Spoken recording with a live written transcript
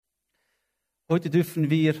Heute dürfen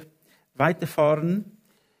wir weiterfahren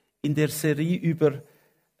in der Serie über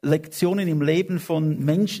Lektionen im Leben von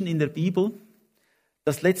Menschen in der Bibel.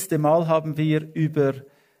 Das letzte Mal haben wir über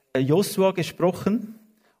Josua gesprochen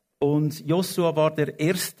und Josua war der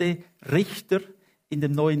erste Richter in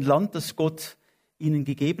dem neuen Land, das Gott ihnen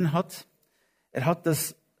gegeben hat. Er hat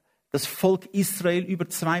das Volk Israel, über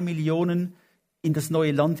 2 Millionen, in das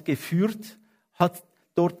neue Land geführt,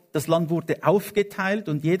 das Land wurde aufgeteilt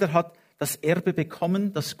und jeder hat das Erbe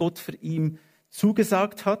bekommen, das Gott für ihn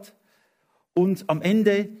zugesagt hat. Und am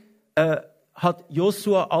Ende hat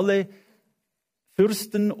Josua alle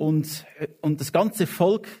Fürsten und das ganze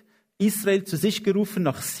Volk Israel zu sich gerufen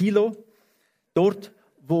nach Silo, dort,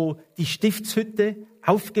 wo die Stiftshütte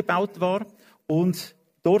aufgebaut war. Und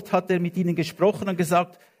dort hat er mit ihnen gesprochen und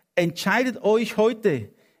gesagt, entscheidet euch heute,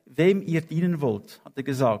 wem ihr dienen wollt, hat er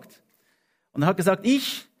gesagt. Und er hat gesagt,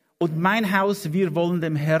 ich und mein Haus, wir wollen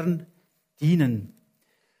dem Herrn dienen.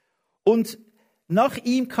 Und nach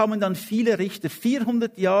ihm kamen dann viele Richter.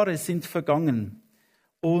 400 Jahre sind vergangen.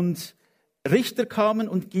 Und Richter kamen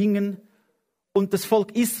und gingen. Und das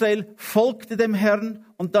Volk Israel folgte dem Herrn.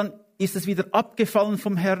 Und dann ist es wieder abgefallen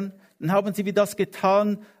vom Herrn. Dann haben sie wieder das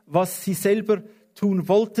getan, was sie selber tun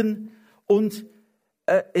wollten. Und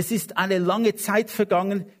es ist eine lange Zeit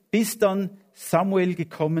vergangen, bis dann Samuel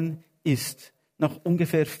gekommen ist. Nach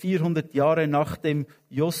ungefähr 400 Jahren nach dem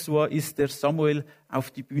Josua ist der Samuel auf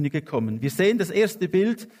die Bühne gekommen. Wir sehen das erste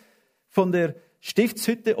Bild von der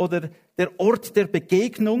Stiftshütte oder der Ort der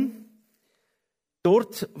Begegnung.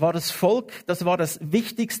 Dort war das Volk, das war das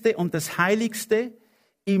Wichtigste und das Heiligste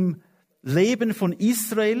im Leben von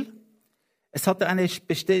Israel. Es hatte eine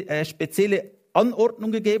spezielle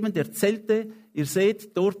Anordnung gegeben, der Zelte. Ihr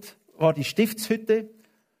seht, dort war die Stiftshütte.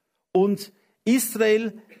 Und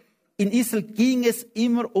in Israel ging es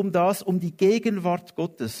immer um die Gegenwart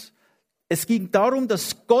Gottes. Es ging darum,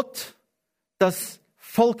 dass Gott das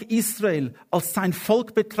Volk Israel als sein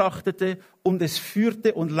Volk betrachtete und es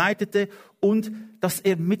führte und leitete und dass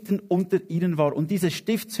er mitten unter ihnen war. Und diese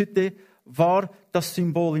Stiftshütte war das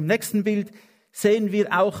Symbol. Im nächsten Bild sehen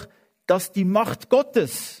wir auch, dass die Macht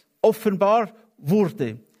Gottes offenbar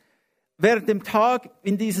wurde. Während dem Tag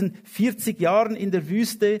in diesen 40 Jahren in der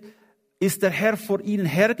Wüste ist der Herr vor ihnen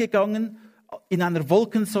hergegangen in einer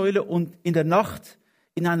Wolkensäule und in der Nacht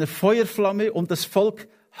in einer Feuerflamme und das Volk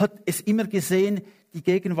hat es immer gesehen, die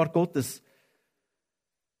Gegenwart Gottes.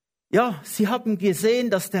 Ja, sie haben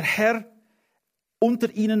gesehen, dass der Herr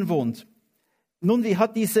unter ihnen wohnt. Nun, wie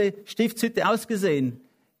hat diese Stiftshütte ausgesehen?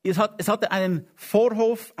 Es hatte einen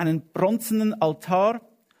Vorhof, einen bronzenen Altar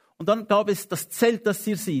und dann gab es das Zelt, das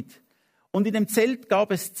ihr seht. Und in dem Zelt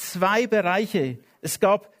gab es 2 Bereiche. Es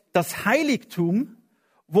gab das Heiligtum,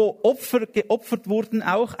 wo Opfer geopfert wurden,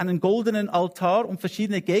 auch einen goldenen Altar und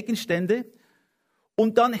verschiedene Gegenstände.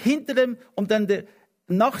 Und dann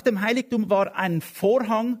nach dem Heiligtum war ein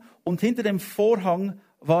Vorhang und hinter dem Vorhang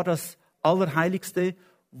war das Allerheiligste,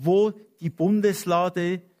 wo die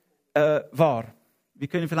Bundeslade war. Wir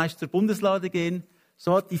können vielleicht zur Bundeslade gehen.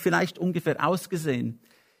 So hat die vielleicht ungefähr ausgesehen.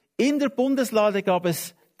 In der Bundeslade gab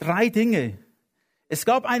es 3 Dinge. Es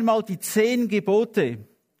gab einmal die 10 Gebote.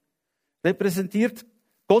 Repräsentiert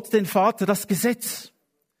Gott den Vater, das Gesetz.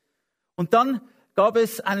 Und dann gab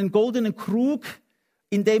es einen goldenen Krug,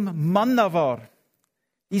 in dem Manna war.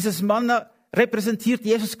 Dieses Manna repräsentiert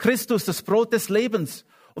Jesus Christus, das Brot des Lebens.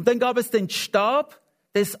 Und dann gab es den Stab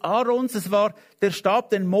des Aarons. Es war der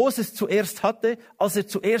Stab, den Moses zuerst hatte, als er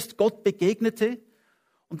zuerst Gott begegnete.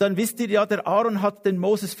 Und dann wisst ihr ja, der Aaron hat den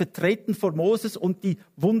Moses vertreten vor Moses und die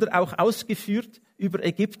Wunder auch ausgeführt über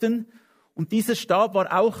Ägypten. Und dieser Stab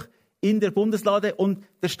war auch in der Bundeslade und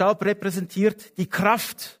der Stab repräsentiert die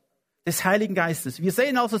Kraft des Heiligen Geistes. Wir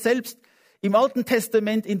sehen also selbst im Alten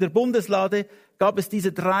Testament in der Bundeslade gab es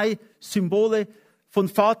diese 3 Symbole von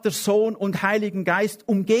Vater, Sohn und Heiligen Geist,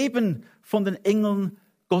 umgeben von den Engeln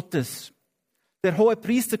Gottes. Der hohe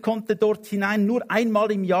Priester konnte dort hinein nur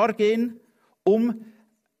einmal im Jahr gehen, um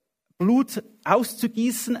Blut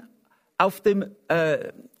auszugießen auf dem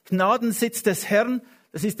Gnadensitz des Herrn.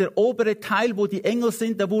 Das ist der obere Teil, wo die Engel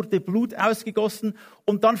sind. Da wurde Blut ausgegossen.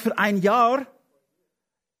 Und dann für ein Jahr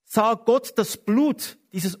sah Gott das Blut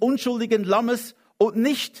dieses unschuldigen Lammes und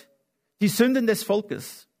nicht die Sünden des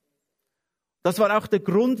Volkes. Das war auch der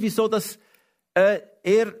Grund, wieso dass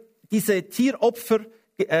er diese Tieropfer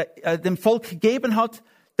dem Volk gegeben hat,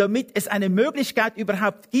 damit es eine Möglichkeit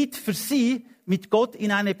überhaupt gibt, für sie mit Gott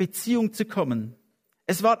in eine Beziehung zu kommen.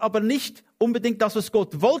 Es war aber nicht unbedingt das, was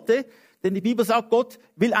Gott wollte, denn die Bibel sagt, Gott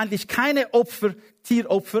will eigentlich keine Opfer,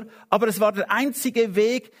 Tieropfer, aber es war der einzige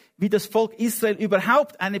Weg, wie das Volk Israel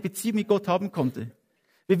überhaupt eine Beziehung mit Gott haben konnte.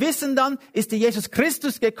 Wir wissen dann, ist Jesus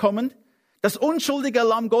Christus gekommen, das unschuldige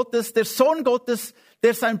Lamm Gottes, der Sohn Gottes,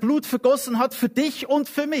 der sein Blut vergossen hat für dich und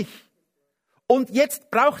für mich. Und jetzt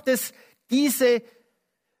braucht es diese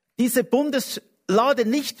Bundeslade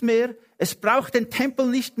nicht mehr. Es braucht den Tempel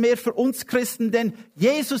nicht mehr für uns Christen, denn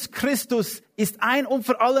Jesus Christus ist ein und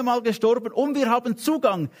für alle Mal gestorben und wir haben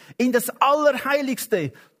Zugang in das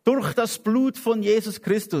Allerheiligste durch das Blut von Jesus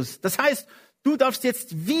Christus. Das heißt, du darfst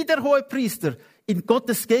jetzt wie der Hohepriester in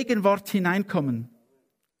Gottes Gegenwart hineinkommen.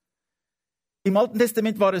 Im Alten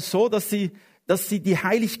Testament war es so, dass sie die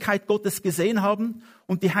Heiligkeit Gottes gesehen haben.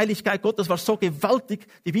 Und die Heiligkeit Gottes war so gewaltig.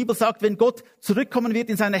 Die Bibel sagt, wenn Gott zurückkommen wird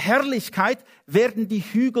in seine Herrlichkeit, werden die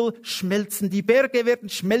Hügel schmelzen. Die Berge werden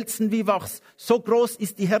schmelzen wie Wachs. So groß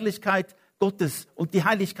ist die Herrlichkeit Gottes und die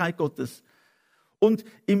Heiligkeit Gottes. Und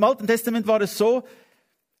im Alten Testament war es so,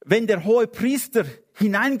 wenn der hohe Priester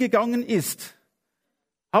hineingegangen ist,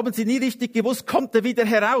 haben sie nie richtig gewusst, kommt er wieder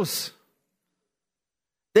heraus.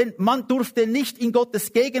 Denn man durfte nicht in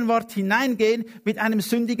Gottes Gegenwart hineingehen mit einem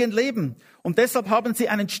sündigen Leben. Und deshalb haben sie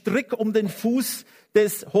einen Strick um den Fuß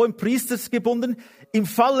des hohen Priesters gebunden. Im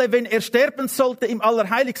Falle, wenn er sterben sollte im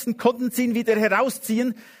Allerheiligsten, konnten sie ihn wieder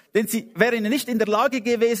herausziehen, denn sie wären nicht in der Lage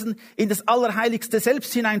gewesen, in das Allerheiligste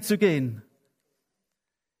selbst hineinzugehen.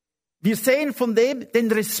 Wir sehen von dem den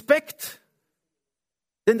Respekt,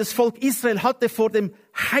 den das Volk Israel hatte vor dem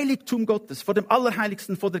Heiligtum Gottes, vor dem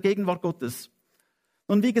Allerheiligsten, vor der Gegenwart Gottes.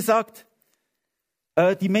 Und wie gesagt,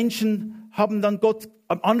 die Menschen haben dann Gott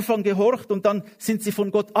am Anfang gehorcht und dann sind sie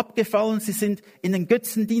von Gott abgefallen. Sie sind in den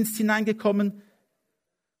Götzendienst hineingekommen.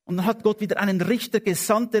 Und dann hat Gott wieder einen Richter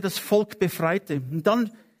gesandt, der das Volk befreite. Und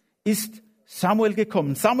dann ist Samuel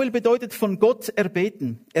gekommen. Samuel bedeutet von Gott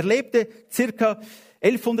erbeten. Er lebte circa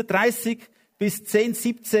 1130 bis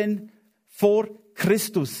 1017 vor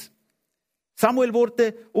Christus. Samuel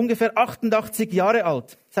wurde ungefähr 88 Jahre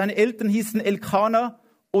alt. Seine Eltern hießen Elkana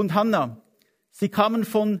und Hannah. Sie kamen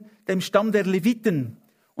von dem Stamm der Leviten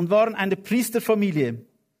und waren eine Priesterfamilie.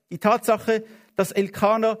 Die Tatsache, dass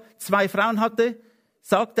Elkana 2 Frauen hatte,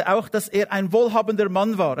 sagte auch, dass er ein wohlhabender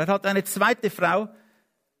Mann war. Er hatte eine zweite Frau,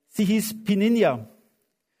 sie hieß Peninna.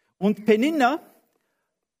 Und Peninna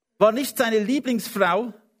war nicht seine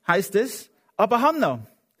Lieblingsfrau, heißt es, aber Hannah.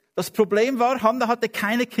 Das Problem war, Hannah hatte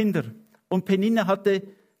keine Kinder und Peninna hatte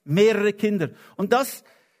mehrere Kinder. Und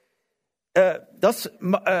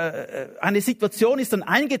eine Situation ist dann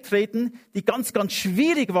eingetreten, die ganz, ganz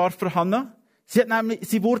schwierig war für Hannah.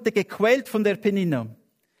 Sie wurde gequält von der Peninna.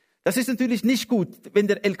 Das ist natürlich nicht gut, wenn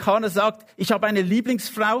der Elkana sagt, ich habe eine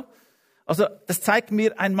Lieblingsfrau. Also das zeigt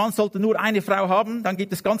mir, ein Mann sollte nur eine Frau haben, dann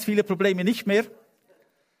gibt es ganz viele Probleme nicht mehr.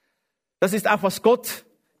 Das ist auch, was Gott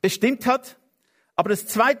bestimmt hat. Aber das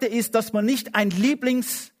Zweite ist, dass man nicht eine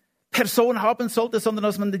Lieblingsperson haben sollte, sondern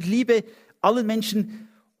dass man die Liebe allen Menschen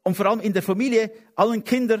und vor allem in der Familie allen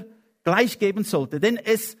Kindern gleich geben sollte. Denn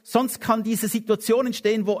sonst kann diese Situation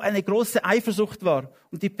entstehen, wo eine große Eifersucht war.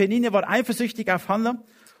 Und die Peninna war eifersüchtig auf Hannah.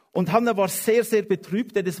 Und Hannah war sehr, sehr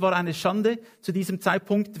betrübt, denn es war eine Schande zu diesem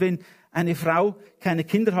Zeitpunkt, wenn eine Frau keine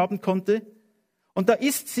Kinder haben konnte. Und da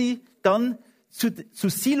ist sie dann zu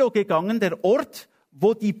Silo gegangen, der Ort,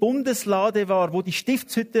 wo die Bundeslade war, wo die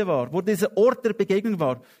Stiftshütte war, wo dieser Ort der Begegnung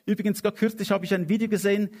war. Übrigens, gerade kürzlich habe ich ein Video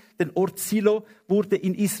gesehen, der Ort Silo wurde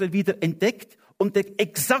in Israel wieder entdeckt und der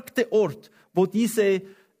exakte Ort, wo diese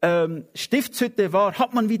Stiftshütte war,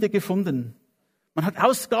 hat man wieder gefunden. Man hat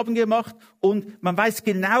Ausgaben gemacht und man weiß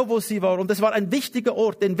genau, wo sie war. Und es war ein wichtiger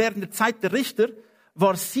Ort, denn während der Zeit der Richter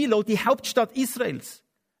war Silo die Hauptstadt Israels.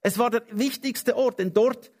 Es war der wichtigste Ort, denn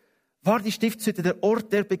dort war die Stiftshütte der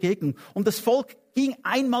Ort der Begegnung. Und das Volk ging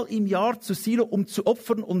einmal im Jahr zu Silo, um zu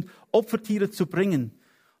opfern und Opfertiere zu bringen.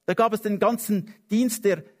 Da gab es den ganzen Dienst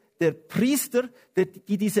der Priester,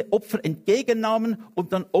 die diese Opfer entgegennahmen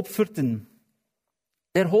und dann opferten.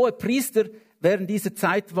 Der hohe Priester während dieser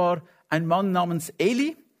Zeit war ein Mann namens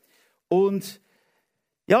Eli. Und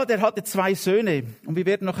ja, der hatte 2 Söhne. Und wir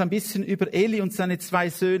werden noch ein bisschen über Eli und seine 2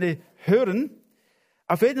 Söhne hören.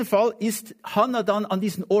 Auf jeden Fall ist Hannah dann an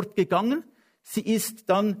diesen Ort gegangen. Sie ist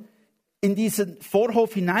dann in diesen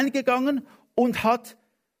Vorhof hineingegangen und hat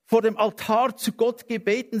vor dem Altar zu Gott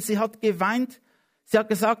gebeten. Sie hat geweint. Sie hat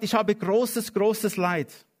gesagt, ich habe großes, großes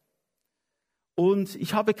Leid. Und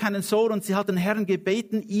ich habe keinen Sohn. Und sie hat den Herrn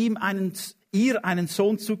gebeten, ihr einen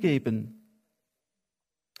Sohn zu geben.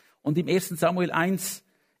 Und im 1. Samuel 1,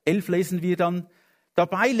 11 lesen wir dann,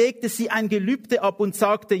 dabei legte sie ein Gelübde ab und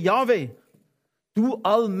sagte, Jahwe, du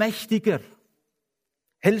Allmächtiger,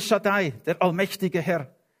 El Shaddai, der allmächtige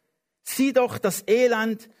Herr, sieh doch das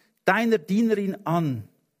Elend deiner Dienerin an.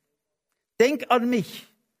 Denk an mich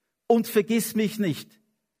und vergiss mich nicht.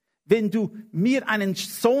 wenn du mir einen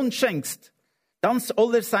Sohn schenkst, dann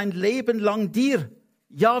soll er sein Leben lang dir,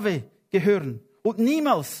 Jahwe, gehören. Und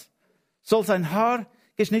niemals soll sein Haar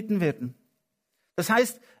geschnitten werden. Das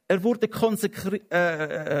heißt, er wurde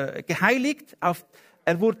geheiligt,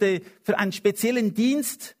 er wurde für einen speziellen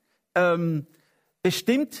Dienst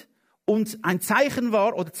bestimmt. Und ein Zeichen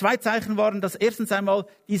war, oder zwei Zeichen waren, dass erstens einmal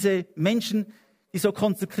diese Menschen, die so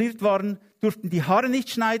konsekriert waren, durften die Haare nicht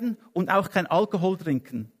schneiden und auch kein Alkohol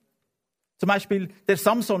trinken. Zum Beispiel der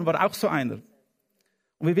Samson war auch so einer.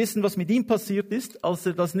 Und wir wissen, was mit ihm passiert ist, als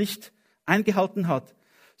er das nicht eingehalten hat.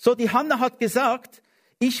 So, die Hannah hat gesagt,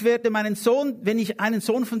 ich werde meinen Sohn, wenn ich einen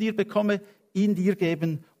Sohn von dir bekomme, ihn dir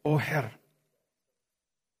geben, o Herr.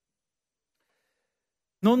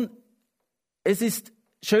 Nun, es ist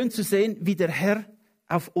schön zu sehen, wie der Herr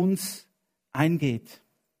auf uns eingeht.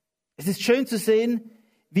 Es ist schön zu sehen,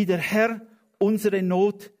 wie der Herr unsere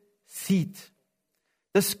Not sieht.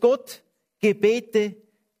 Dass Gott Gebete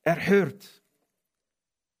erhört.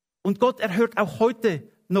 Und Gott erhört auch heute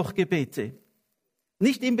noch Gebete.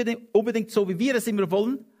 Nicht unbedingt so, wie wir es immer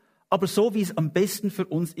wollen, aber so, wie es am besten für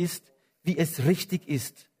uns ist, wie es richtig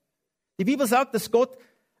ist. Die Bibel sagt, dass Gott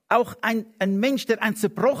auch ein Mensch, der ein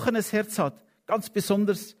zerbrochenes Herz hat, ganz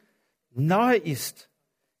besonders nahe ist.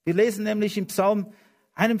 Wir lesen nämlich im Psalm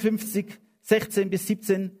 51, 16 bis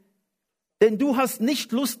 17, denn du hast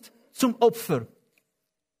nicht Lust zum Opfer.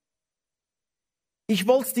 Ich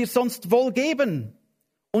wollte es dir sonst wohl geben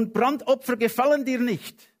und Brandopfer gefallen dir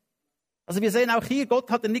nicht. Also wir sehen auch hier, Gott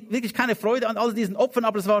hatte wirklich keine Freude an all diesen Opfern,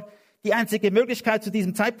 aber es war die einzige Möglichkeit zu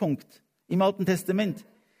diesem Zeitpunkt im Alten Testament.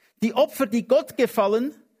 Die Opfer, die Gott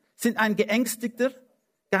gefallen, sind ein geängstigter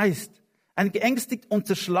Geist. Ein geängstigt und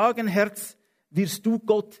zerschlagen Herz wirst du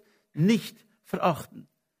Gott nicht verachten.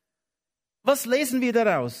 Was lesen wir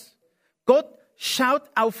daraus? Gott schaut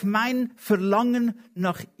auf mein Verlangen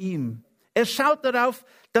nach ihm. Er schaut darauf,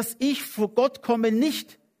 dass ich vor Gott komme,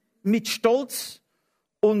 nicht mit Stolz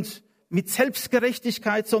und mit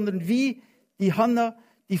Selbstgerechtigkeit, sondern wie die Hannah,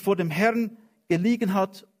 die vor dem Herrn gelegen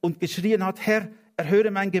hat und geschrien hat, Herr,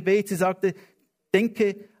 erhöre mein Gebet. Sie sagte,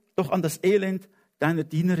 denke doch an das Elend deiner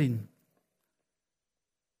Dienerin.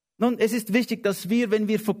 Nun, es ist wichtig, dass wir, wenn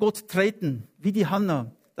wir vor Gott treten, wie die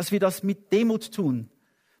Hannah, dass wir das mit Demut tun,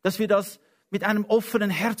 dass wir das mit einem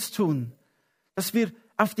offenen Herz tun, dass wir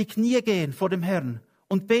auf die Knie gehen vor dem Herrn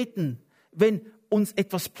und beten, wenn uns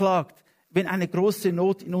etwas plagt, wenn eine große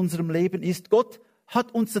Not in unserem Leben ist. Gott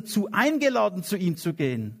hat uns dazu eingeladen, zu ihm zu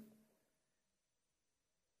gehen.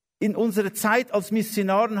 In unserer Zeit als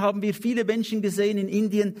Missionaren haben wir viele Menschen gesehen in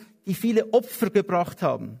Indien, die viele Opfer gebracht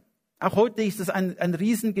haben. Auch heute ist es ein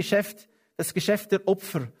Riesengeschäft, das Geschäft der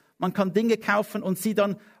Opfer. Man kann Dinge kaufen und sie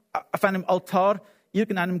dann auf einem Altar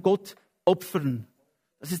irgendeinem Gott opfern.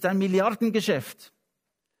 Das ist ein Milliardengeschäft.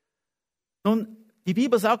 Nun, die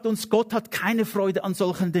Bibel sagt uns, Gott hat keine Freude an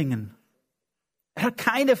solchen Dingen. Er hat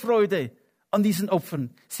keine Freude an diesen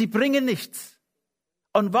Opfern. Sie bringen nichts.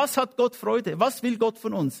 An was hat Gott Freude? Was will Gott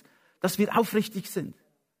von uns? Dass wir aufrichtig sind.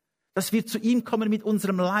 Dass wir zu ihm kommen mit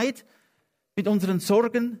unserem Leid, mit unseren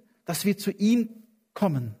Sorgen, dass wir zu ihm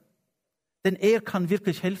kommen. Denn er kann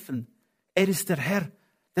wirklich helfen. Er ist der Herr,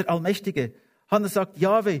 der Allmächtige. Hannah sagt,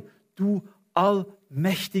 Jahwe, du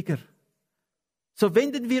Allmächtiger. So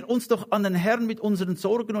wenden wir uns doch an den Herrn mit unseren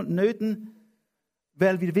Sorgen und Nöten,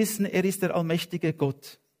 weil wir wissen, er ist der allmächtige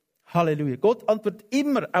Gott. Halleluja. Gott antwortet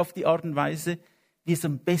immer auf die Art und Weise, wie es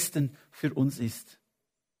am besten für uns ist.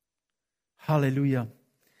 Halleluja.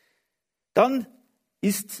 Dann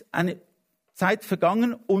ist eine Zeit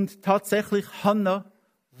vergangen und tatsächlich Hannah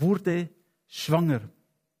wurde schwanger.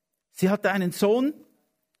 Sie hatte einen Sohn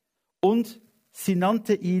und sie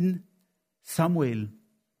nannte ihn Samuel.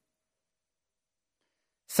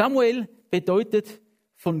 Samuel bedeutet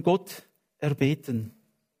von Gott erbeten.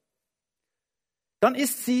 Dann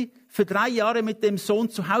ist sie für 3 Jahre mit dem Sohn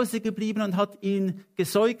zu Hause geblieben und hat ihn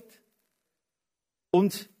gesäugt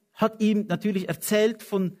und hat ihm natürlich erzählt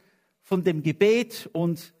von dem Gebet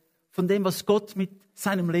und von dem, was Gott mit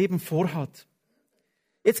seinem Leben vorhat.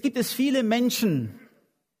 Jetzt gibt es viele Menschen,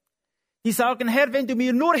 die sagen, Herr, wenn du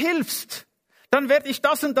mir nur hilfst, dann werde ich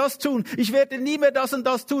das und das tun. Ich werde nie mehr das und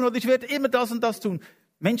das tun oder ich werde immer das und das tun.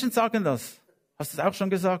 Menschen sagen das. Hast du es auch schon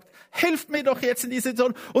gesagt? Hilft mir doch jetzt in dieser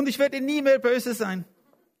Situation und ich werde nie mehr böse sein.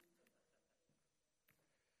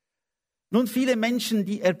 Nun, viele Menschen,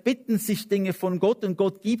 die erbitten sich Dinge von Gott und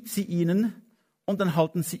Gott gibt sie ihnen und dann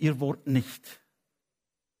halten sie ihr Wort nicht.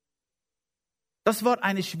 Das war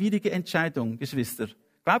eine schwierige Entscheidung, Geschwister.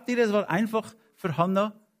 Glaubt ihr, es war einfach für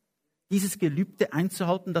Hannah, dieses Gelübde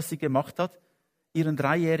einzuhalten, das sie gemacht hat, ihren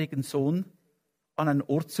 3-jährigen Sohn an einen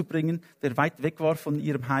Ort zu bringen, der weit weg war von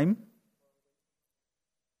ihrem Heim.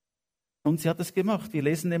 Und sie hat es gemacht. Wir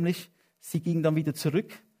lesen nämlich, sie ging dann wieder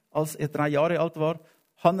zurück, als er 3 Jahre alt war.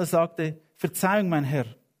 Hannah sagte, Verzeihung, mein Herr.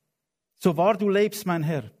 So wahr du lebst, mein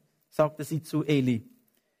Herr, sagte sie zu Eli.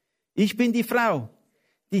 Ich bin die Frau,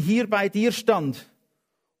 die hier bei dir stand,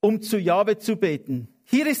 um zu Jahwe zu beten.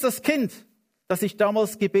 Hier ist das Kind, um das ich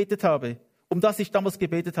damals gebetet habe.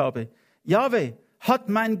 Jahwe hat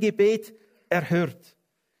mein Gebet erhört.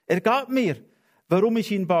 Er gab mir, warum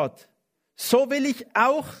ich ihn bat. So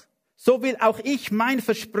will auch ich mein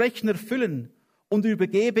Versprechen erfüllen und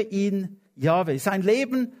übergebe ihn Jahwe. Sein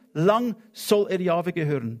Leben lang soll er Jahwe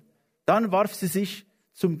gehören. Dann warf sie sich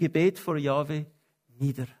zum Gebet vor Jahwe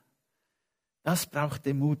nieder. Das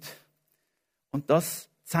brauchte Mut. Und das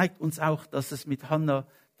zeigt uns auch, dass es mit Hannah,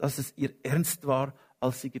 dass es ihr ernst war,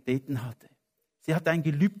 als sie gebeten hatte. Sie hat ein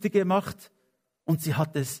Gelübde gemacht und sie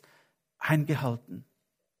hat es eingehalten.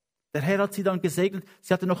 Der Herr hat sie dann gesegnet.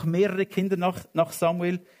 Sie hatte noch mehrere Kinder nach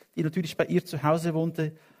Samuel, die natürlich bei ihr zu Hause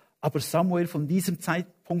wohnte. Aber Samuel von diesem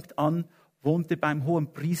Zeitpunkt an wohnte beim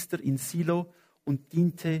hohen Priester in Silo und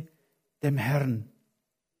diente dem Herrn.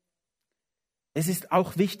 Es ist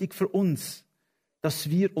auch wichtig für uns, dass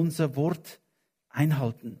wir unser Wort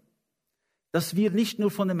einhalten. Dass wir nicht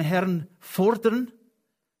nur von dem Herrn fordern,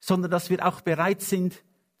 sondern dass wir auch bereit sind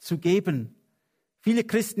zu geben. Viele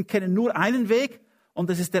Christen kennen nur einen Weg und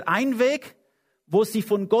das ist der Einweg, wo sie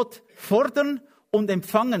von Gott fordern und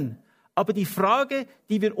empfangen. Aber die Frage,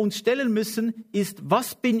 die wir uns stellen müssen, ist,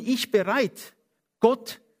 was bin ich bereit,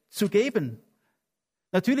 Gott zu geben?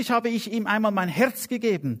 Natürlich habe ich ihm einmal mein Herz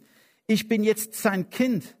gegeben. Ich bin jetzt sein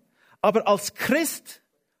Kind. Aber als Christ,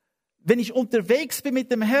 wenn ich unterwegs bin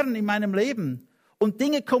mit dem Herrn in meinem Leben und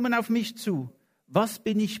Dinge kommen auf mich zu, was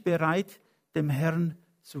bin ich bereit, dem Herrn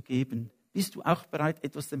zu geben? Bist du auch bereit,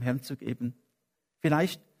 etwas dem Herrn zu geben?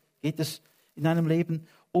 Vielleicht geht es in deinem Leben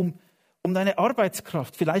um deine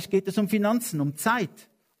Arbeitskraft. Vielleicht geht es um Finanzen, um Zeit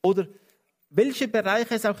oder welche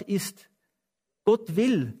Bereiche es auch ist. Gott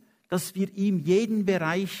will, dass wir ihm jeden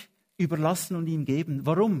Bereich überlassen und ihm geben.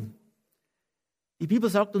 Warum? Die Bibel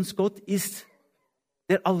sagt uns, Gott ist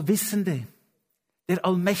der Allwissende, der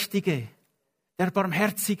Allmächtige, der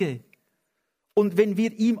Barmherzige. Und wenn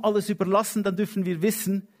wir ihm alles überlassen, dann dürfen wir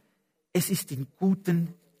wissen, es ist in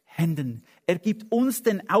guten Händen. Er gibt uns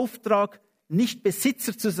den Auftrag, nicht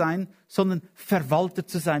Besitzer zu sein, sondern Verwalter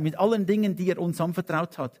zu sein mit allen Dingen, die er uns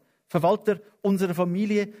anvertraut hat. Verwalter unserer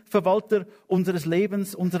Familie, Verwalter unseres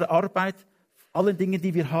Lebens, unserer Arbeit, allen Dingen,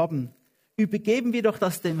 die wir haben. Übergeben wir doch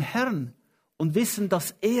das dem Herrn und wissen,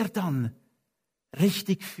 dass er dann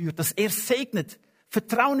richtig führt, dass er segnet.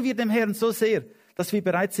 Vertrauen wir dem Herrn so sehr, dass wir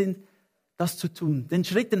bereit sind, das zu tun. Den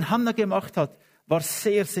Schritt, den Hannah gemacht hat, war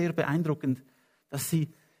sehr, sehr beeindruckend, dass sie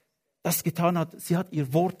das getan hat. Sie hat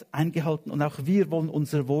ihr Wort eingehalten und auch wir wollen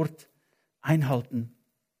unser Wort einhalten.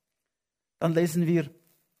 Dann lesen wir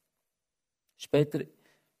später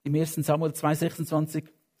im 1. Samuel 2,26.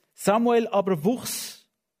 Samuel aber wuchs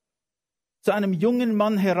zu einem jungen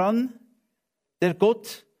Mann heran, der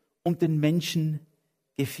Gott und den Menschen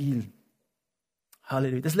gefiel.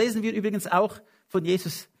 Halleluja. Das lesen wir übrigens auch von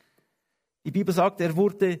Jesus. Die Bibel sagt,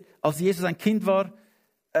 als Jesus ein Kind war,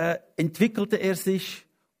 entwickelte er sich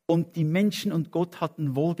und die Menschen und Gott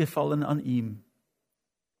hatten Wohlgefallen an ihm.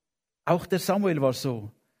 Auch der Samuel war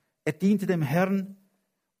so. Er diente dem Herrn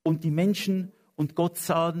und die Menschen und Gott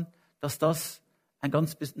sahen, dass das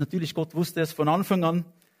natürlich Gott wusste es von Anfang an,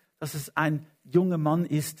 dass es ein junger Mann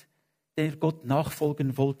ist, der Gott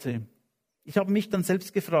nachfolgen wollte. Ich habe mich dann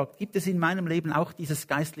selbst gefragt, gibt es in meinem Leben auch dieses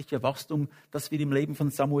geistliche Wachstum, das wir im Leben von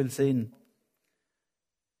Samuel sehen?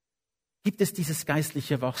 Gibt es dieses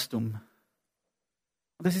geistliche Wachstum?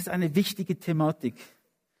 Und das ist eine wichtige Thematik,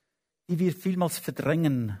 die wir vielmals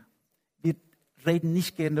verdrängen. Wir reden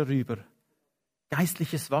nicht gern darüber.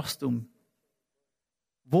 Geistliches Wachstum.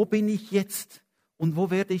 Wo bin ich jetzt? Und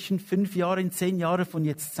wo werde ich in 5 Jahren, in 10 Jahren von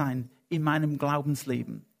jetzt sein in meinem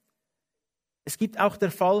Glaubensleben? Es gibt auch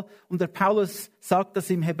der Fall, und der Paulus sagt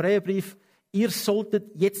das im Hebräerbrief, ihr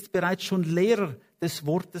solltet jetzt bereits schon Lehrer des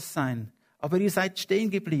Wortes sein, aber ihr seid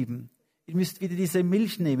stehen geblieben. Ihr müsst wieder diese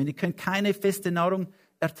Milch nehmen, ihr könnt keine feste Nahrung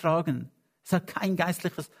ertragen. Es hat kein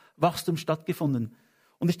geistliches Wachstum stattgefunden.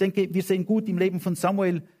 Und ich denke, wir sehen gut im Leben von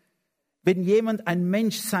Samuel, wenn ein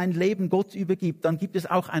Mensch sein Leben Gott übergibt, dann gibt es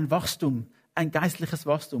auch ein Wachstum, ein geistliches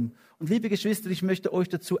Wachstum. Und liebe Geschwister, ich möchte euch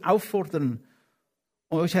dazu auffordern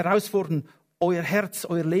und euch herausfordern, euer Herz,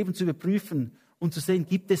 euer Leben zu überprüfen und zu sehen,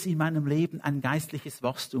 gibt es in meinem Leben ein geistliches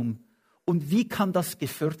Wachstum? Und wie kann das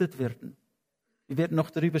gefördert werden? Wir werden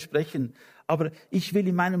noch darüber sprechen. Aber ich will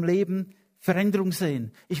in meinem Leben Veränderung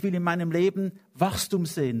sehen. Ich will in meinem Leben Wachstum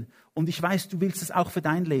sehen. Und ich weiß, du willst es auch für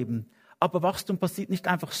dein Leben. Aber Wachstum passiert nicht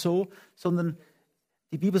einfach so, sondern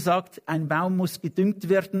die Bibel sagt, ein Baum muss gedüngt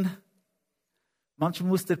werden. Manchmal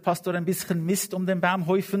muss der Pastor ein bisschen Mist um den Baum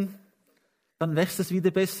häufen. Dann wächst es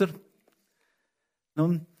wieder besser.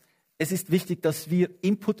 Nun, es ist wichtig, dass wir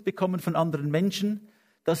Input bekommen von anderen Menschen,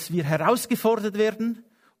 dass wir herausgefordert werden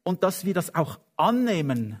und dass wir das auch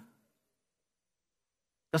annehmen.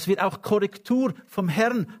 Dass wir auch Korrektur vom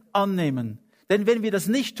Herrn annehmen. Denn wenn wir das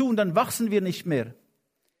nicht tun, dann wachsen wir nicht mehr.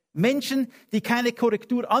 Menschen, die keine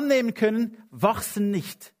Korrektur annehmen können, wachsen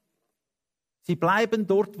nicht. Sie bleiben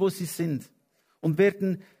dort, wo sie sind und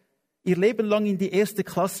werden ihr Leben lang in die 1.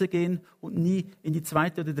 Klasse gehen und nie in die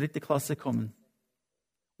 2. oder 3. Klasse kommen.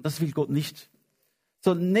 Und das will Gott nicht.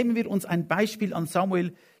 So nehmen wir uns ein Beispiel an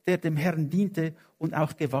Samuel, der dem Herrn diente und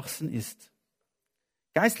auch gewachsen ist.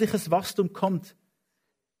 Geistliches Wachstum kommt.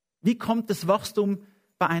 Wie kommt das Wachstum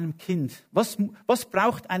bei einem Kind? Was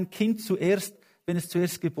braucht ein Kind zuerst, wenn es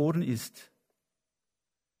zuerst geboren ist?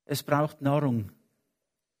 Es braucht Nahrung.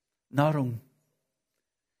 Nahrung.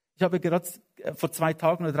 Ich habe gerade vor 2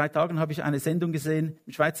 Tagen oder 3 Tagen habe ich eine Sendung gesehen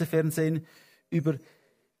im Schweizer Fernsehen über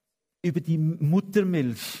die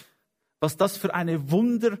Muttermilch. Was das für eine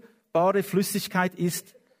wunderbare Flüssigkeit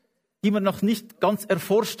ist, die man noch nicht ganz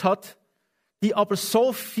erforscht hat, die aber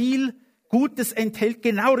so viel Gutes enthält,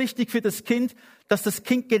 genau richtig für das Kind, dass das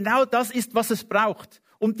Kind genau das ist, was es braucht.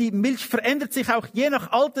 Und die Milch verändert sich auch je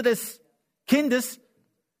nach Alter des Kindes,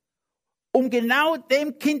 um genau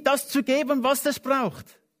dem Kind das zu geben, was es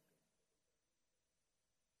braucht.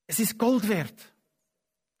 Es ist Gold wert.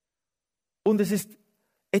 Und es ist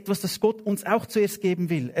etwas, das Gott uns auch zuerst geben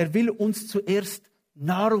will. Er will uns zuerst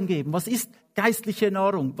Nahrung geben. Was ist geistliche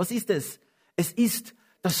Nahrung? Was ist es? Es ist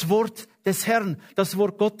das Wort des Herrn, das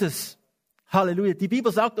Wort Gottes. Halleluja. Die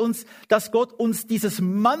Bibel sagt uns, dass Gott uns dieses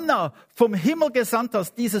Manna vom Himmel gesandt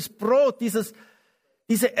hat, dieses Brot,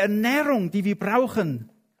 diese Ernährung, die wir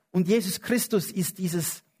brauchen. Und Jesus Christus ist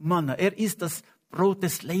dieses Manna. Er ist das Brot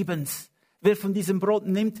des Lebens. Wer von diesem Brot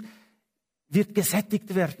nimmt, wird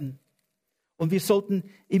gesättigt werden. Und wir sollten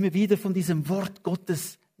immer wieder von diesem Wort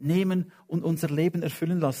Gottes nehmen und unser Leben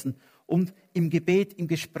erfüllen lassen. Und im Gebet, im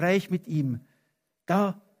Gespräch mit ihm,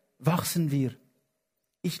 da wachsen wir.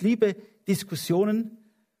 Ich liebe Diskussionen,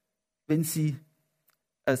 wenn sie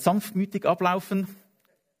sanftmütig ablaufen.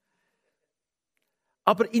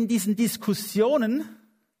 Aber in diesen Diskussionen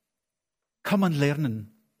kann man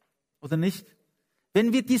lernen, oder nicht?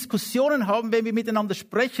 Wenn wir Diskussionen haben, wenn wir miteinander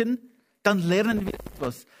sprechen, dann lernen wir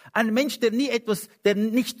etwas. Ein Mensch, der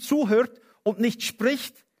nicht zuhört und nicht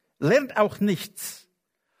spricht, lernt auch nichts.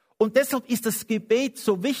 Und deshalb ist das Gebet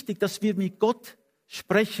so wichtig, dass wir mit Gott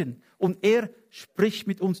sprechen. Und er spricht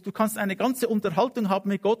mit uns. Du kannst eine ganze Unterhaltung haben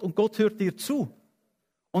mit Gott und Gott hört dir zu.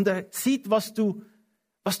 Und er sieht, was du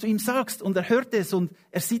ihm sagst. Und er hört es und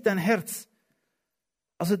er sieht dein Herz.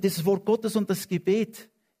 Also das Wort Gottes und das Gebet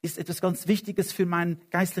ist etwas ganz Wichtiges für mein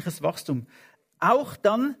geistliches Wachstum. Auch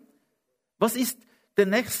dann, was ist der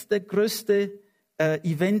nächste größte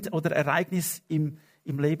Event oder Ereignis im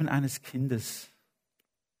Leben eines Kindes?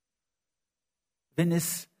 Wenn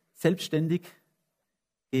es selbstständig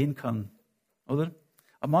gehen kann, oder?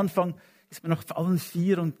 Am Anfang ist man noch auf allen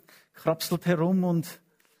 4 und krapselt herum und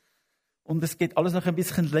es geht alles noch ein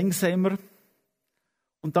bisschen langsamer.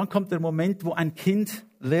 Und dann kommt der Moment, wo ein Kind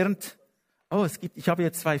lernt, ich habe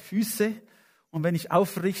jetzt 2 Füße und wenn ich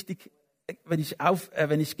aufrecht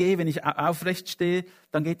stehe,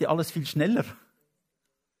 dann geht ja alles viel schneller.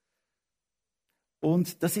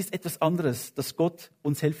 Und das ist etwas anderes, dass Gott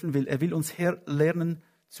uns helfen will. Er will uns lernen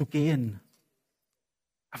zu gehen,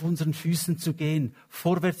 auf unseren Füßen zu gehen,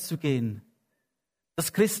 vorwärts zu gehen.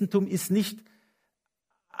 Das Christentum ist nicht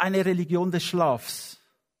eine Religion des Schlafs.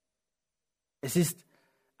 Es ist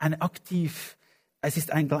ein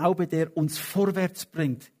Glaube, der uns vorwärts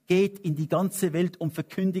bringt. Geht in die ganze Welt und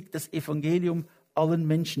verkündigt das Evangelium allen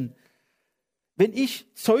Menschen. Wenn ich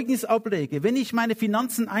Zeugnis ablege, wenn ich meine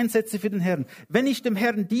Finanzen einsetze für den Herrn, wenn ich dem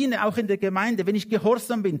Herrn diene, auch in der Gemeinde, wenn ich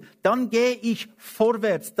gehorsam bin, dann gehe ich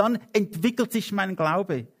vorwärts, dann entwickelt sich mein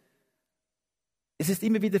Glaube. Es ist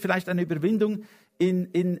immer wieder vielleicht eine Überwindung,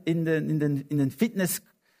 in den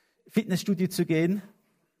Fitnessstudio zu gehen,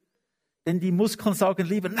 denn die Muskeln sagen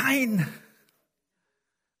lieber nein.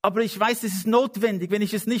 Aber ich weiß, es ist notwendig. Wenn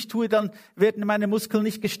ich es nicht tue, dann werden meine Muskeln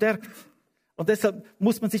nicht gestärkt. Und deshalb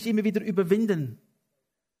muss man sich immer wieder überwinden.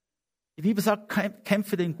 Die Bibel sagt,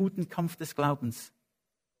 kämpfe den guten Kampf des Glaubens.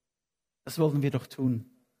 Das wollen wir doch tun.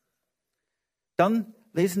 Dann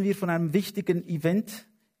lesen wir von einem wichtigen Event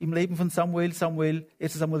im Leben von Samuel, 1.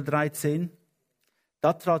 Samuel 3,10.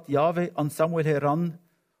 Da trat Jahwe an Samuel heran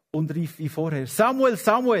und rief wie vorher: Samuel,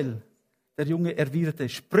 Samuel! Der Junge erwiderte: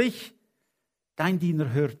 Sprich, dein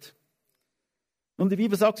Diener hört. Nun, die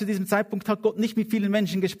Bibel sagt, zu diesem Zeitpunkt hat Gott nicht mit vielen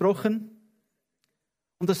Menschen gesprochen.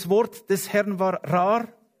 Und das Wort des Herrn war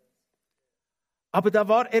rar. Aber da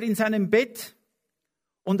war er in seinem Bett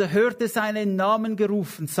und er hörte seinen Namen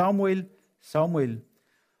gerufen: Samuel, Samuel.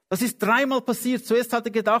 Das ist 3-mal passiert. Zuerst hat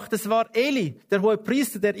er gedacht, es war Eli, der hohe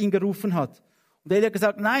Priester, der ihn gerufen hat. Und Eli hat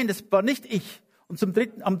gesagt, nein, das war nicht ich. Und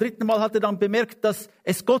am dritten Mal hat er dann bemerkt, dass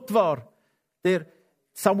es Gott war, der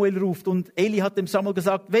Samuel ruft. Und Eli hat dem Samuel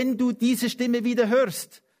gesagt, wenn du diese Stimme wieder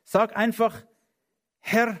hörst, sag einfach: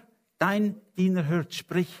 Herr, dein Diener hört,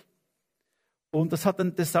 sprich. Und das hat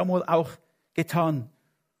dann der Samuel auch getan.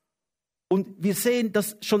 Und wir sehen,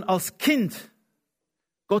 dass schon als Kind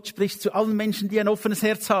Gott spricht zu allen Menschen, die ein offenes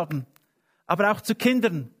Herz haben, aber auch zu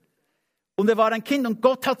Kindern. Und er war ein Kind und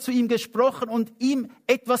Gott hat zu ihm gesprochen und ihm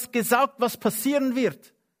etwas gesagt, was passieren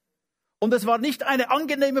wird. Und es war nicht eine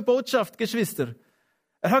angenehme Botschaft, Geschwister.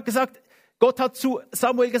 Er hat gesagt, Gott hat zu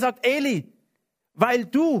Samuel gesagt: Eli, weil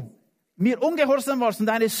du mir ungehorsam warst und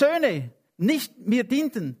deine Söhne nicht mir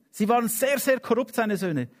dienten, sie waren sehr, sehr korrupt, seine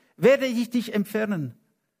Söhne, werde ich dich entfernen.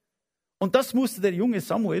 Und das musste der junge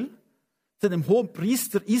Samuel zu dem hohen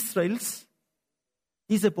Priester Israels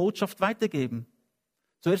diese Botschaft weitergeben.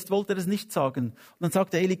 Zuerst wollte er es nicht sagen. Und dann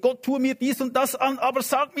sagte Eli: Gott, tue mir dies und das an, aber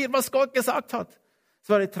sag mir, was Gott gesagt hat. Es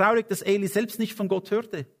war traurig, dass Eli selbst nicht von Gott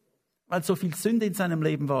hörte, weil so viel Sünde in seinem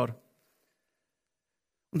Leben war.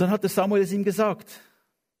 Und dann hat der Samuel es ihm gesagt.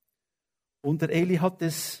 Und der Eli hat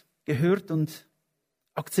es gehört und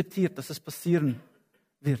akzeptiert, dass es passieren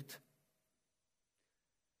wird.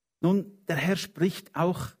 Nun, der Herr spricht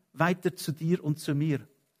auch weiter zu dir und zu mir.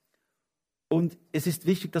 Und es ist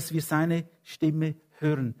wichtig, dass wir seine Stimme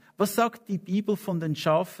hören. Was sagt die Bibel von den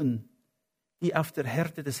Schafen, die auf der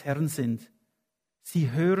Herde des Herrn sind?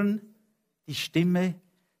 Sie hören die Stimme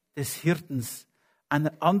des Hirtens.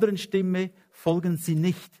 Einer anderen Stimme folgen sie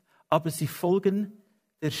nicht, aber sie folgen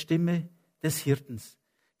der Stimme des Hirtens.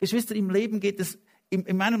 Geschwister, im Leben geht es,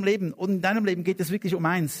 in meinem Leben und in deinem Leben geht es wirklich um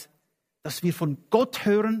eins, dass wir von Gott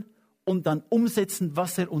hören und dann umsetzen,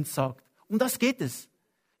 was er uns sagt. Um das geht es.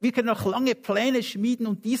 Wir können auch lange Pläne schmieden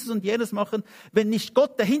und dieses und jenes machen. Wenn nicht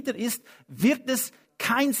Gott dahinter ist, wird es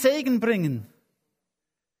kein Segen bringen.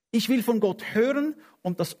 Ich will von Gott hören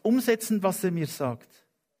und das umsetzen, was er mir sagt.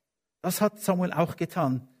 Das hat Samuel auch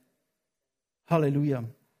getan. Halleluja.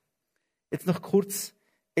 Jetzt noch kurz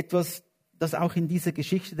etwas, das auch in dieser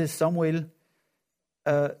Geschichte des Samuel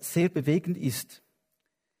sehr bewegend ist.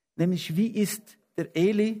 Nämlich, wie ist der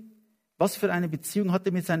Eli, was für eine Beziehung hat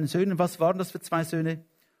er mit seinen Söhnen, was waren das für 2 Söhne?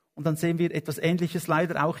 Und dann sehen wir etwas Ähnliches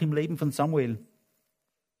leider auch im Leben von Samuel.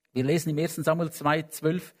 Wir lesen im 1. Samuel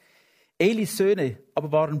 2,12. Elis Söhne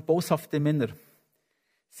aber waren boshafte Männer.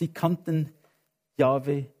 Sie kannten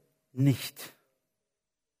Jahwe nicht.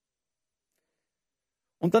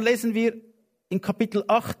 Und dann lesen wir in Kapitel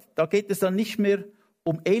 8, da geht es dann nicht mehr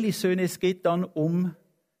um Elis Söhne, es geht dann um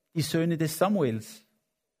die Söhne des Samuels.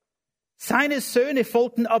 Seine Söhne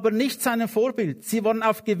folgten aber nicht seinem Vorbild. Sie waren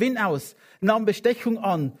auf Gewinn aus, nahmen Bestechung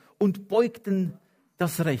an und beugten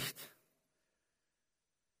das Recht.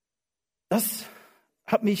 Das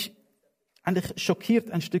hat mich eigentlich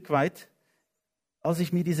schockiert ein Stück weit, als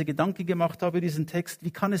ich mir diese Gedanken gemacht habe, diesen Text.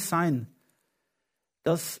 Wie kann es sein,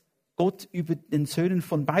 dass Gott über den Söhnen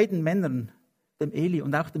von beiden Männern, dem Eli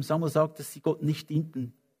und auch dem Samuel, sagt, dass sie Gott nicht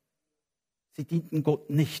dienten? Sie dienten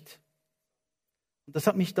Gott nicht. Und das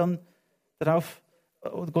hat mich dann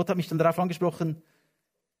Gott hat mich dann darauf angesprochen,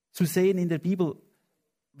 zu sehen in der Bibel,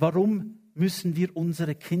 warum müssen wir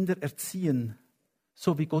unsere Kinder erziehen,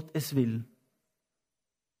 so wie Gott es will.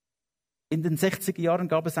 In den 60er Jahren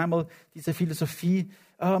gab es einmal diese Philosophie,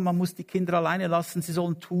 man muss die Kinder alleine lassen, sie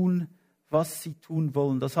sollen tun, was sie tun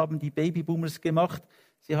wollen. Das haben die Babyboomers gemacht.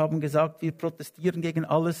 Sie haben gesagt, wir protestieren gegen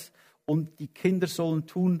alles und die Kinder sollen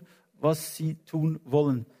tun, was sie tun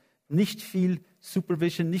wollen. Nicht viel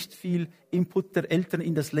Supervision, nicht viel Input der Eltern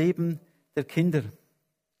in das Leben der Kinder.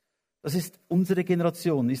 Das ist unsere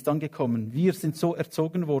Generation, ist angekommen. Wir sind so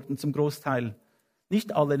erzogen worden zum Großteil.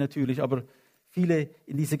 Nicht alle natürlich, aber viele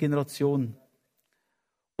in dieser Generation.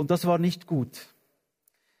 Und das war nicht gut.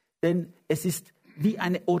 Denn es ist wie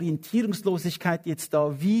eine Orientierungslosigkeit jetzt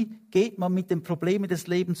da. Wie geht man mit den Problemen des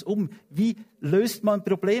Lebens um? Wie löst man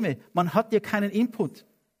Probleme? Man hat ja keinen Input.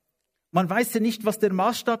 Man weiß ja nicht, was der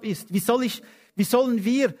Maßstab ist. Wie sollen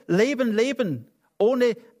wir leben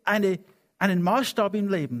ohne einen Maßstab im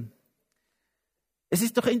Leben? Es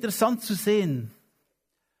ist doch interessant zu sehen,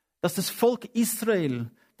 dass das Volk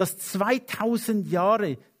Israel, das 2000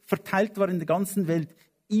 Jahre verteilt war in der ganzen Welt,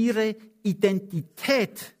 ihre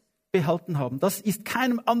Identität behalten haben. Das ist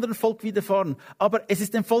keinem anderen Volk widerfahren, aber es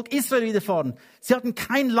ist dem Volk Israel widerfahren. Sie hatten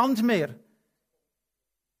kein Land mehr.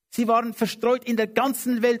 Sie waren verstreut in der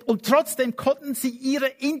ganzen Welt und trotzdem konnten sie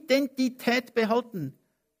ihre Identität behalten.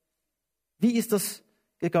 Wie ist das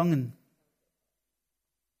gegangen?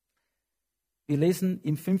 Wir lesen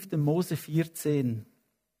im 5. Mose 4,10.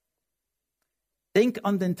 Denk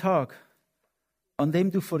an den Tag, an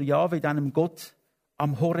dem du vor Jahwe, deinem Gott,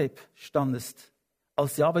 am Horeb standest,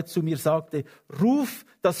 als Jahwe zu mir sagte, ruf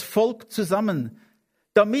das Volk zusammen,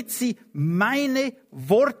 damit sie meine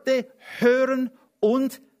Worte hören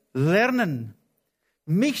und lernen,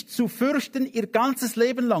 mich zu fürchten ihr ganzes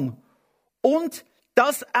Leben lang und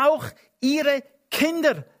dass auch ihre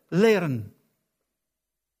Kinder lehren.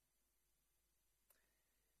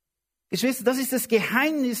 Geschwister, das ist das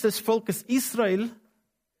Geheimnis des Volkes Israel.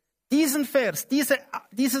 Diesen Vers,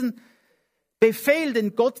 diesen Befehl,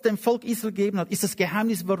 den Gott dem Volk Israel gegeben hat, ist das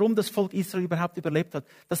Geheimnis, warum das Volk Israel überhaupt überlebt hat,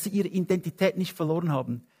 dass sie ihre Identität nicht verloren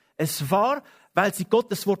haben. Es war, weil sie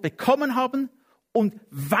Gottes Wort bekommen haben und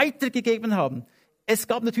weitergegeben haben. Es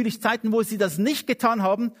gab natürlich Zeiten, wo sie das nicht getan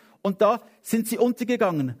haben und da sind sie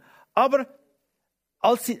untergegangen. Aber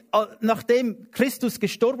nachdem Christus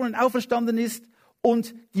gestorben und auferstanden ist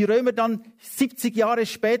und die Römer dann 70 Jahre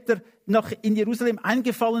später in Jerusalem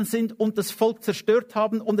eingefallen sind und das Volk zerstört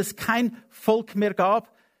haben und es kein Volk mehr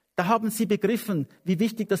gab, da haben sie begriffen, wie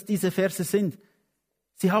wichtig das diese Verse sind.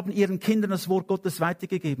 Sie haben ihren Kindern das Wort Gottes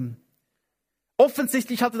weitergegeben.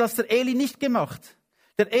 Offensichtlich hatte das der Eli nicht gemacht.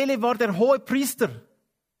 Der Eli war der hohe Priester.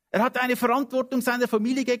 Er hatte eine Verantwortung seiner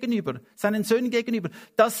Familie gegenüber, seinen Söhnen gegenüber,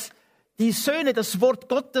 dass die Söhne das Wort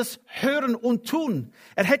Gottes hören und tun.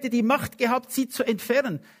 Er hätte die Macht gehabt, sie zu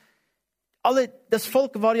entfernen. Das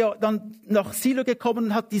Volk war ja dann nach Silo gekommen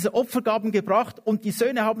und hat diese Opfergaben gebracht und die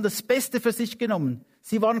Söhne haben das Beste für sich genommen.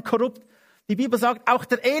 Sie waren korrupt. Die Bibel sagt, auch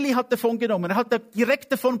der Eli hat davon genommen. Er hat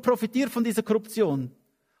direkt davon profitiert, von dieser Korruption.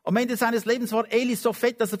 Am Ende seines Lebens war Eli so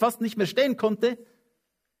fett, dass er fast nicht mehr stehen konnte.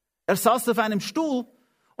 Er saß auf einem Stuhl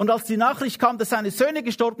und als die Nachricht kam, dass seine Söhne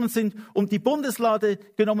gestorben sind und die Bundeslade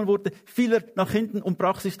genommen wurde, fiel er nach hinten und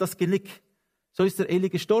brach sich das Genick. So ist der Eli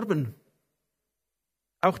gestorben.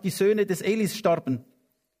 Auch die Söhne des Elis starben.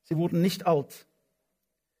 Sie wurden nicht alt.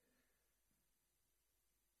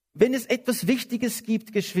 Wenn es etwas Wichtiges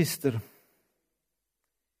gibt, Geschwister,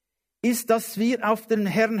 ist, dass wir auf den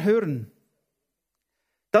Herrn hören,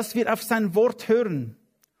 dass wir auf sein Wort hören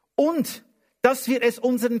und dass wir es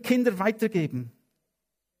unseren Kindern weitergeben.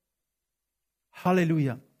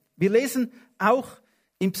 Halleluja. Wir lesen auch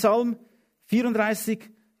im Psalm 34,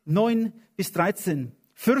 9 bis 13.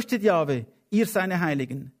 Fürchtet Jahwe, ihr seine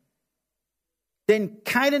Heiligen. Denn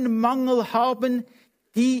keinen Mangel haben,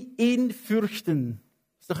 die ihn fürchten.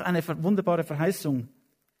 Das ist doch eine wunderbare Verheißung.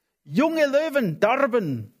 Junge Löwen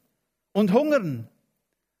darben und hungern.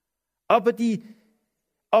 Aber die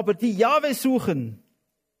Jahwe suchen,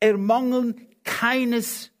 ermangeln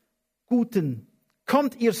keines Guten.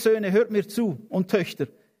 Kommt, ihr Söhne, hört mir zu und Töchter.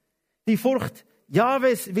 Die Furcht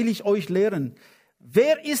Jahwes will ich euch lehren.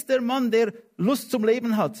 Wer ist der Mann, der Lust zum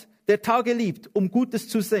Leben hat, der Tage liebt, um Gutes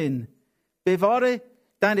zu sehen? Bewahre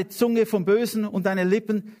deine Zunge vom Bösen und deine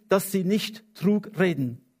Lippen, dass sie nicht Trug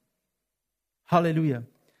reden. Halleluja.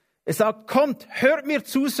 Er sagt, kommt, hört mir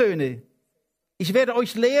zu, Söhne. Ich werde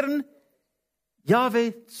euch lehren,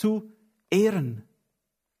 Jahwe zu ehren.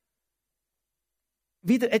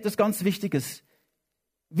 Wieder etwas ganz Wichtiges.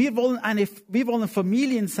 Wir wollen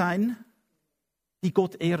Familien sein, die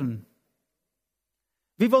Gott ehren.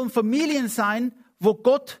 Wir wollen Familien sein, wo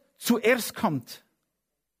Gott zuerst kommt.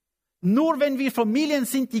 Nur wenn wir Familien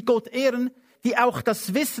sind, die Gott ehren, die auch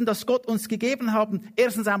das Wissen, das Gott uns gegeben hat,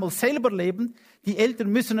 erstens einmal selber leben. Die Eltern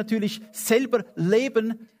müssen natürlich selber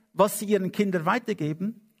leben, was sie ihren Kindern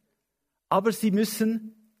weitergeben. Aber sie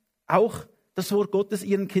müssen auch das Wort Gottes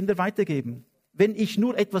ihren Kindern weitergeben. Wenn ich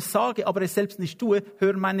nur etwas sage, aber es selbst nicht tue,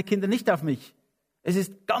 hören meine Kinder nicht auf mich. Es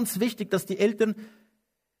ist ganz wichtig, dass die Eltern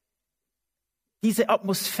diese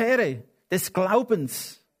Atmosphäre des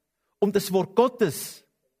Glaubens und des Wort Gottes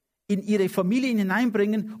in ihre Familien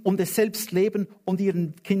hineinbringen und es selbst leben und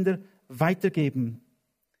ihren Kindern weitergeben.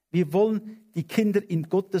 Wir wollen die Kinder in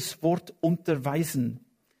Gottes Wort unterweisen.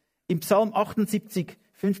 Im Psalm 78,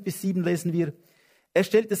 5 bis 7 lesen wir, er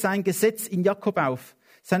stellte sein Gesetz in Jakob auf,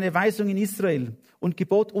 seine Weisung in Israel und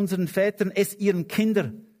gebot unseren Vätern, es ihren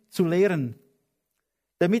Kindern zu lehren,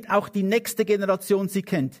 damit auch die nächste Generation sie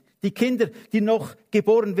kennt, die Kinder, die noch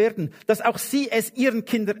geboren werden, dass auch sie es ihren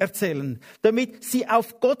Kindern erzählen, damit sie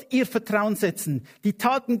auf Gott ihr Vertrauen setzen, die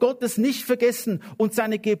Taten Gottes nicht vergessen und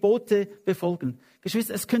seine Gebote befolgen.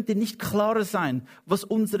 Geschwister, es könnte nicht klarer sein, was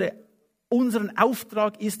unseren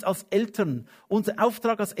Auftrag ist als Eltern. Unser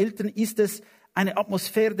Auftrag als Eltern ist es, eine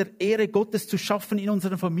Atmosphäre der Ehre Gottes zu schaffen in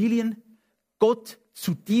unseren Familien, Gott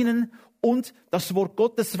zu dienen und das Wort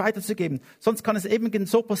Gottes weiterzugeben. Sonst kann es eben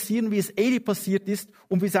so passieren, wie es Eli passiert ist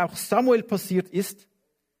und wie es auch Samuel passiert ist,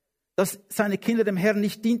 dass seine Kinder dem Herrn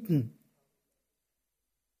nicht dienten.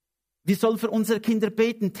 Wir sollen für unsere Kinder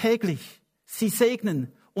beten täglich, sie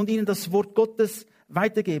segnen und ihnen das Wort Gottes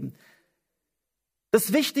weitergeben.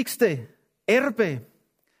 Das wichtigste Erbe,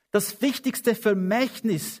 das wichtigste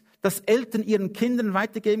Vermächtnis, das Eltern ihren Kindern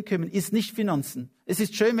weitergeben können, ist nicht Finanzen. Es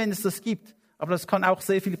ist schön, wenn es das gibt, aber das kann auch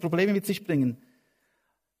sehr viele Probleme mit sich bringen.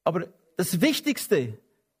 Aber das Wichtigste,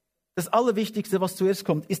 das Allerwichtigste, was zuerst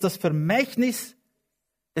kommt, ist das Vermächtnis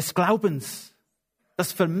des Glaubens.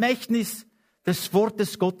 Das Vermächtnis des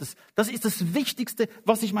Wortes Gottes. Das ist das Wichtigste,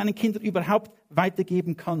 was ich meinen Kindern überhaupt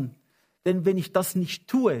weitergeben kann. Denn wenn ich das nicht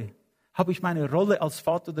tue, habe ich meine Rolle als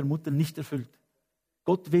Vater oder Mutter nicht erfüllt.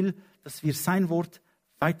 Gott will, dass wir sein Wort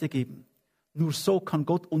weitergeben. Nur so kann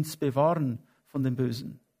Gott uns bewahren von dem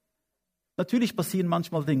Bösen. Natürlich passieren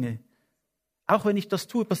manchmal Dinge. Auch wenn ich das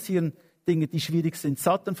tue, passieren Dinge, die schwierig sind.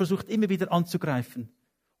 Satan versucht immer wieder anzugreifen.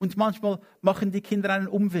 Und manchmal machen die Kinder einen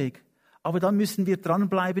Umweg. Aber dann müssen wir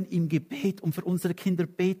dranbleiben im Gebet und für unsere Kinder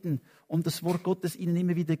beten und das Wort Gottes ihnen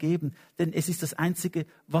immer wieder geben. Denn es ist das Einzige,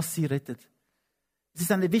 was sie rettet. Es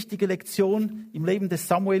ist eine wichtige Lektion im Leben des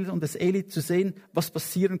Samuel und des Eli zu sehen, was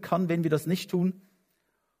passieren kann, wenn wir das nicht tun.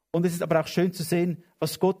 Und es ist aber auch schön zu sehen,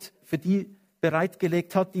 was Gott für die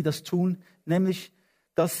bereitgelegt hat, die das tun, nämlich,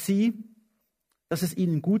 dass es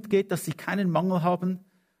ihnen gut geht, dass sie keinen Mangel haben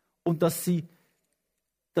und dass sie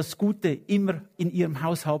das Gute immer in ihrem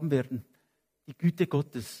Haus haben werden. Die Güte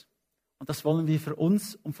Gottes. Und das wollen wir für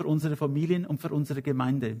uns und für unsere Familien und für unsere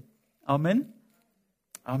Gemeinde. Amen.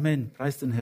 Amen. Preis den Herrn.